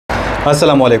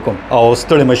السلام علیکم او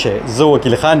ستړي مشه زه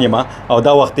وکیل خان یم او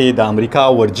دا وخت د امریکا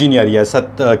ورجینیا ریاست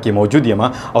کې موجود یم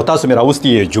او تاسو مې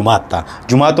راوستي جمعات ته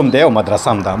جمعات هم دی او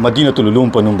مدرسه هم ده مدینه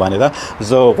العلوم په نوم باندې ده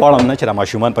زه غواړم نه چې را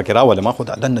ماشومان پکې راولم خو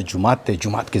دا دنه جمعات ته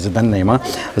جمعات کې زه دننه یم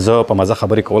زه په مزه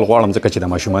خبرې کول غواړم ځکه چې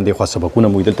د ماشومان دی خو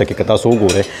سبقونه مو دلته کې تاسو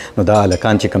وګورئ نو دا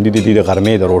هلکان چې کوم دي د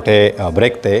غرمې د روټۍ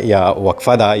بریک دی یا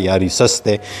وقفه ده یا ریسس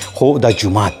دی خو دا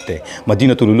جمعات دی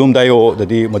مدینه العلوم دا یو د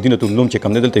دې مدینه العلوم چې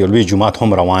کوم دی دلته یو لوی جمعات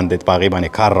هم روان دی په هغې باندې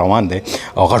کار روان دی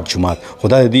او غټ جومات خو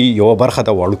دا د دې یوه برخه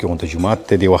ده وړوکې غونته جومات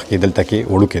دی دې وخت کې دلته کې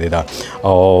وړوکې دی دا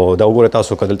او دا وګوره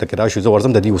تاسو که دلته کې راشو زه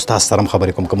ورځم د دې استاد سره هم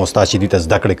خبرې کوم کوم استاد چې دې ته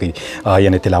زده کړې کوي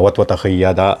یعنې تلاوت ورته ښیي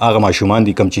یا دا هغه ماشومان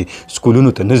دي کوم چې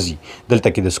سکولونو ته نه ځي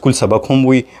دلته کې د سکول سبق هم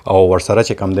وي او ورسره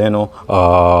چې کوم دی نو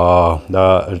دا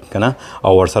که نه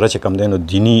او ورسره چې کوم دی نو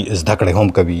دیني زده کړې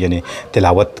هم کوي یعنې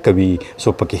تلاوت کوي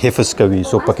څوک پکې حفظ کوي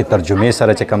څوک پکې ترجمې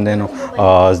سره چې کوم دی نو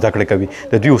زده کړې کوي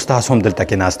د دوی استاد هم دلته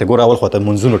کې ناست دی ګوره اول خو ته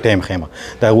منځونو ټایم خیمه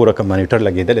دا ګوره کوم مانیټر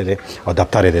لګېدلی دی او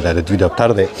دفتر یې دی دا د دوی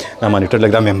دفتر دی دا مانیټر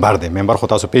لګ دا ممبر دی ممبر خو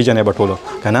تاسو پیژنئ به ټولو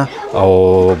که نه او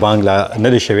بانګ لا نه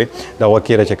دی شوی دا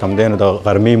وکیره چې کوم دی نو د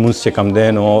غرمې مونځ چې کوم دی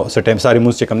نو څه ټایم ساري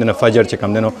مونځ چې کوم دی نو فجر چې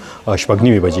کوم دی نو شپږ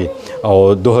نیمې بجې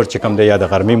او دوهر چې کوم دی یا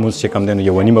د غرمې مونځ چې کوم دی نو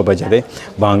یوه نیمه بجه دی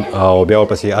بانګ او بیا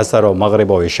ورپسې عصر او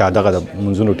مغرب او عشا دغه د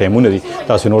مونځونو ټایمونه دي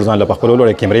تاسو نور ځان له په خپلو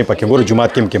لوړې کیمرې پکې ګوره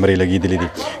جومات کې هم کیمرې لګېدلې دي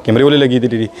کیمرې ولې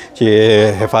لګېدلې دي چې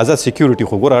حفاظت سیکیورټي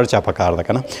خو ګوره هر چا په کار ده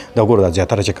که نه دا ګوره دا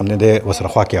زیاتره چې کوم دی د ورسره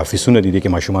خوا کې افیسونه دي دې کې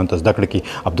ماشومان ته زده کړه کړي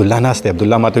عبدالله ناست دی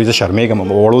عبدالله ما ته وایي زه شرمېږم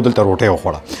وړو دلته روټۍ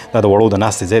وخوړه دا د وړو د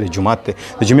ناستې ځای دی جومات دی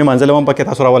د جمعې منځله هم پکې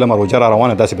تاسو راولم روژه را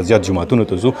روانه داسې به زیات جوماتونو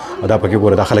ته ځو او دا پکې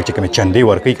ګوره دا خلک چې کومې چندې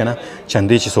ورکوي که نه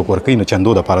چندې چې څوک ورکوي نو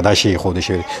چندو دپاره دا شی ایښودی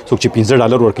شوی دی څوک چې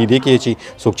 $15 ورکوي دې کې اچي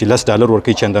څوک چې $10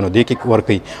 ورکوي چنده نو دې کې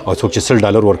ورکوي او څوک چې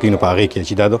 $100 ورکوي نو په هغې کې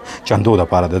اچي دا د چندو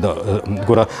دپاره د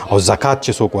ګوره او زکات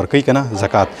چې څوک ورکوي که نه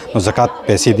زکات نو زکات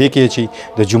پیسې دې کې اچي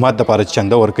د جومات دپاره چې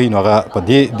چنده ورکوي نو هغه په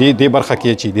دې برخه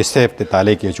کې چې د سیف د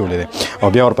تالې کې اچولی دی او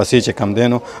بیا ورپسې چې کم دی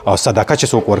نو او صدقه چې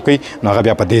څوک ورکوي نو هغه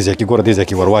بیا په دې ځای کې ګوره دې ځای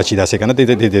کې ورواچي داسې که نه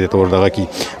دې ته ور دغه کړي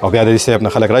او بیا د دې سیف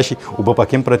نه خلک راشي اوبه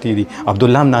پکې هم پرتې دي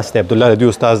عبدالله هم ناست دی عبدالله د دوی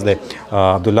استاذ دی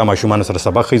عبدالله ماشومانو سره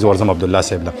سبق ښیي زه ورځم عبدالله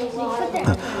صاحب له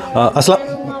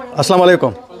السلام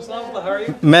علیکم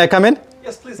میں کم ان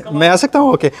میں آ سکتا ہوں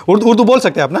اوکے اردو بول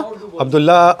سکتے ہیں آپ نا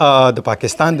عبدالله د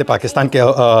پاکستان کې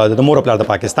د مور پلار د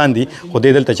پاکستان دي خو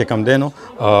دې دلته چې کوم دی نو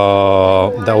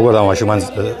دا وګوره دا ماشومان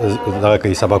دغه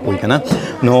کوي سبق وایي که نه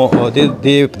نو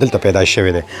دې دلته پیدا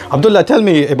شوی دی عبدالله tell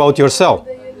me about yourself.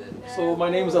 So my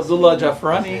name is Abdullah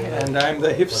Jafrani and I'm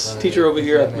the HIFS teacher over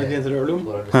here at Madinatul Uloom.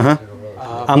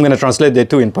 I'm going to translate that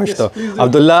too in Pashto. Yes,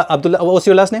 Abdullah, what's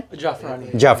your last name? Jafrani.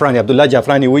 Jafrani, Abdullah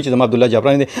Jafrani, which is Abdullah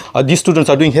Jafrani. These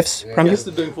students are doing HIFS from you? Yes,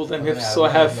 they're doing full-time HIFS. So I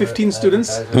have 15 students.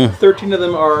 13 of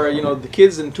them are, the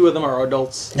kids, and 2 of them are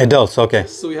adults. Adults, okay.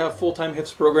 So we have full-time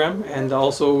HIFS program, and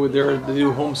also they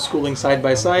do homeschooling side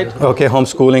by side. Okay,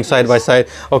 homeschooling side by side.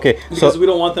 Okay, because we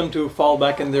don't want them to fall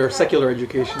back in their secular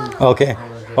education.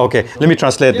 Okay, let me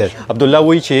translate that. عبدالله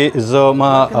وایي چې زه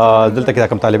ما دلته کې دا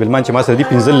کوم طالب علمان چې ما سره دي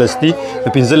 15 دي د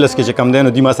 15 کې چې کوم دی نو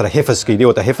دوی ما سره حفظ کوي دی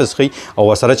ورته حفظ ښیي او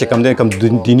ورسره چې کوم دی کوم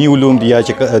دیني علوم دي یا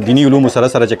چې دیني علومو سره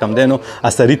چې کوم دی نو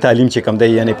عصري تعلیم چې کوم دی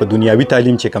یعنې په دنیاوي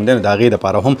تعلیم چې کوم دی نو د هغې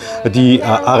دپاره هم دي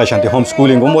هغه شانتې هوم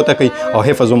سکولینګ هم ورته کوي او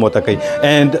حفظ هم ورته کوي.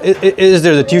 And is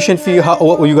there a tuition fee?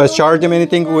 You guys charge them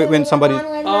anything when somebody...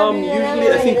 Usually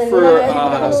I think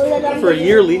for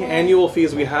yearly annual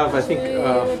fees we have I think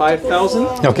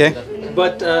 5,000. Okay.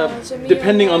 But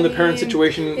depending on the parent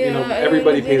situation,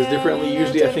 everybody pays differently.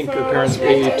 Usually, I think the parents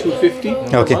pay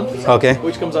 $250 a month,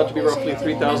 which comes out to be roughly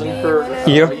 $3,000 per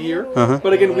year.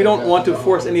 But again, we don't want to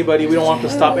force anybody. We don't want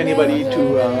to stop anybody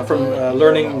from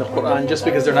learning the Quran just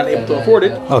because they're not able to afford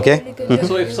it. Okay.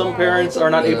 So if some parents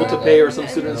are not able to pay, or some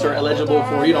students are eligible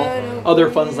for other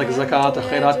funds like zakat or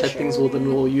khairat type things, then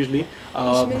we'll usually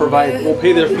we'll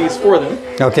pay their fees for them.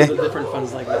 Okay. So different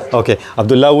funds like that. Okay.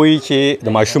 Abdullah وایي چې د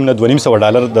ماشوم نه $2,500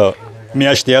 د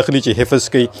میاشتې اخلي چې حفظ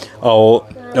کوي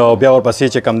او بیا ورپسې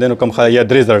چې کم دی نو کوم یا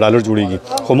 $3,000 جوړېږي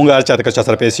خو مونږ هر چا ته که چا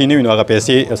سره پیسې نه وي نو هغه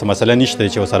پیسې څه مسله نشته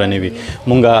چې ورسره نه وي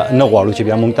مونږ نه غواړو چې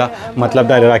بیا مونږ ته مطلب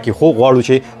دا راکړي خو غواړو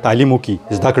چې تعلیم وکړي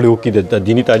زده کړې وکړي د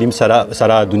دیني تعلیم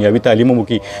سره دنیاوي تعلیم هم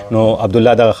وکړي نو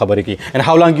عبدالله دغه خبرې کوي. And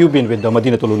how long you been with the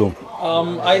Madinatul Uloom?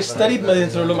 I studied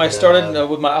Madinatul Uloom. I started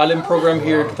with my alim program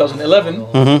here in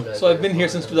 2011. So I've been here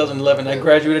since 2011. I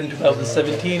graduated in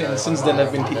 2017 and since then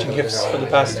I've been teaching HIFS for the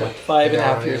past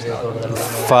 5.5 years now.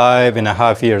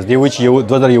 5.5 years دی چې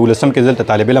 2011 کې دلته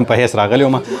طالب علم په حیث راغلی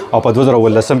وم او په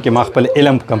 2011 کې ما خپل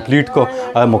علم کمپلیټ کو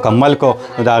مکمل کو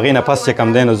د هغې نه پس چې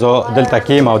کوم دی نو زه دلته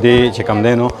کې یم او دی چې کوم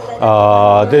دی نو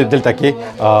دلته کې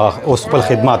اوس خپل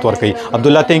خدمات ورکوي.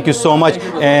 Abdullah, thank you so much.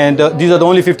 And these are the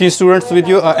only 15 students with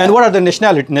you. And what are are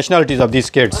the nationalities of these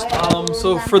kids?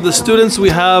 So for the students, we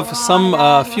have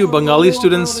few Bengali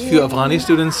students, few Afghani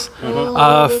students,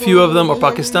 few of them are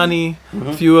Pakistani,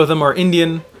 few of them are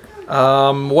Indian.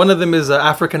 One of them is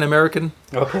African American.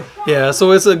 Okay. Yeah,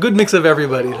 so it's a good mix of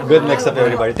everybody. Good mix of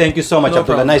everybody. Thank you so much, No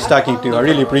Abdullah. problem. Nice talking to you. I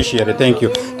really appreciate it. Thank you.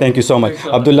 Thank you so much.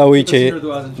 Abdullah وی چې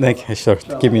thank you. Sure.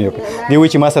 Give me دی وی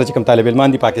چې ما سره چې کوم طالب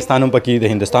علمان دي پاکستان هم پکې د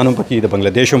هندستان هم پکې د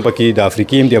بنگلاديش هم پکې د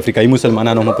افریقي هم د افریقایي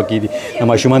مسلمانانو هم پکې دي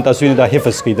د ماشومان تاسو نه د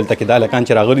حفظ کوي دلته کې د لکان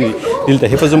چې راغلي دلته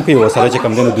حفظ هم کوي او سره چې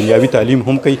کوم د دنیوي تعلیم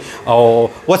هم کوي او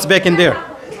what's back in there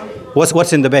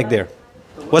what's in the back there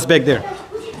what's back there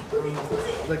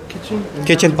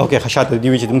کچن اوکې خشاته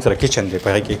دی چې موږ سره کچن دی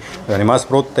په کې یعنی ماس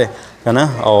پروت دی کنه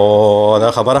او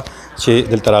دا خبره چې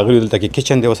دلته راغلي دلته کې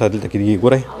کچن دی اوس دلته کې دی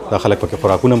ګورئ دا خلک پکې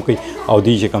خوراکونه هم کوي او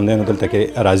دی چې کوم دی نو دلته کې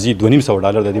راځي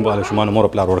 $250 د دې مال شومان مور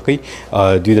پلار ورکوي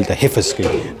دوی دلته حفظ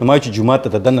کوي نو ما چې جمعه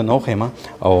ته دنه نو خیمه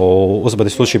او اوس به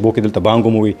د سوشي بو کې دلته بانګو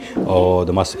موي او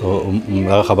د ماس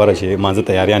خبره چې مانزه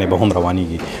تیاریانه به هم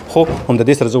روانيږي خو هم د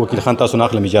دې سره زه وکیل خان تاسو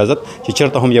ناخلم اجازه چې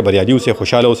چرته هم یا بریالي اوسه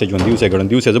خوشاله اوسه ژوندۍ اوسه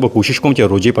ګړندۍ اوسه زه به کوشش کوم چې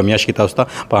روزي په میاش کې تاسو ته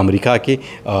په امریکا کې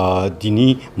دینی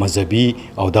مذهبي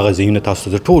او دغه ځایونه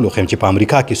تاسو ته ټولو خیم چې په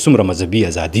امریکا کې څومره مذهبي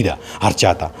ازادي ده هر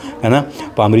چاته کنه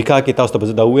په امریکا کې تاسو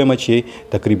ته زه دا وایم چې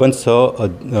تقریبا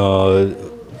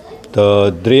د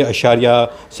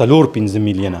 3.45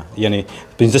 میلیونه یعنی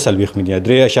 15 میلیونه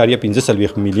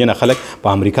 3.15 میلیونه خلک په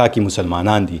امریکا کې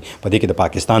مسلمانان دي په دې کې د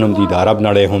پاکستان هم دي د عرب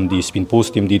نړۍ هم دي سپین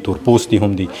پوست هم دي تور پوست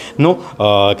هم دي نو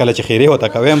کله چې خیره وته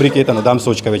کوي امریکا ته نو دام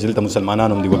سوچ کوي چې دلته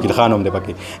مسلمانان هم دي وکیل خان هم دي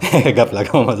پکې غپ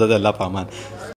لګاو مزه الله په امان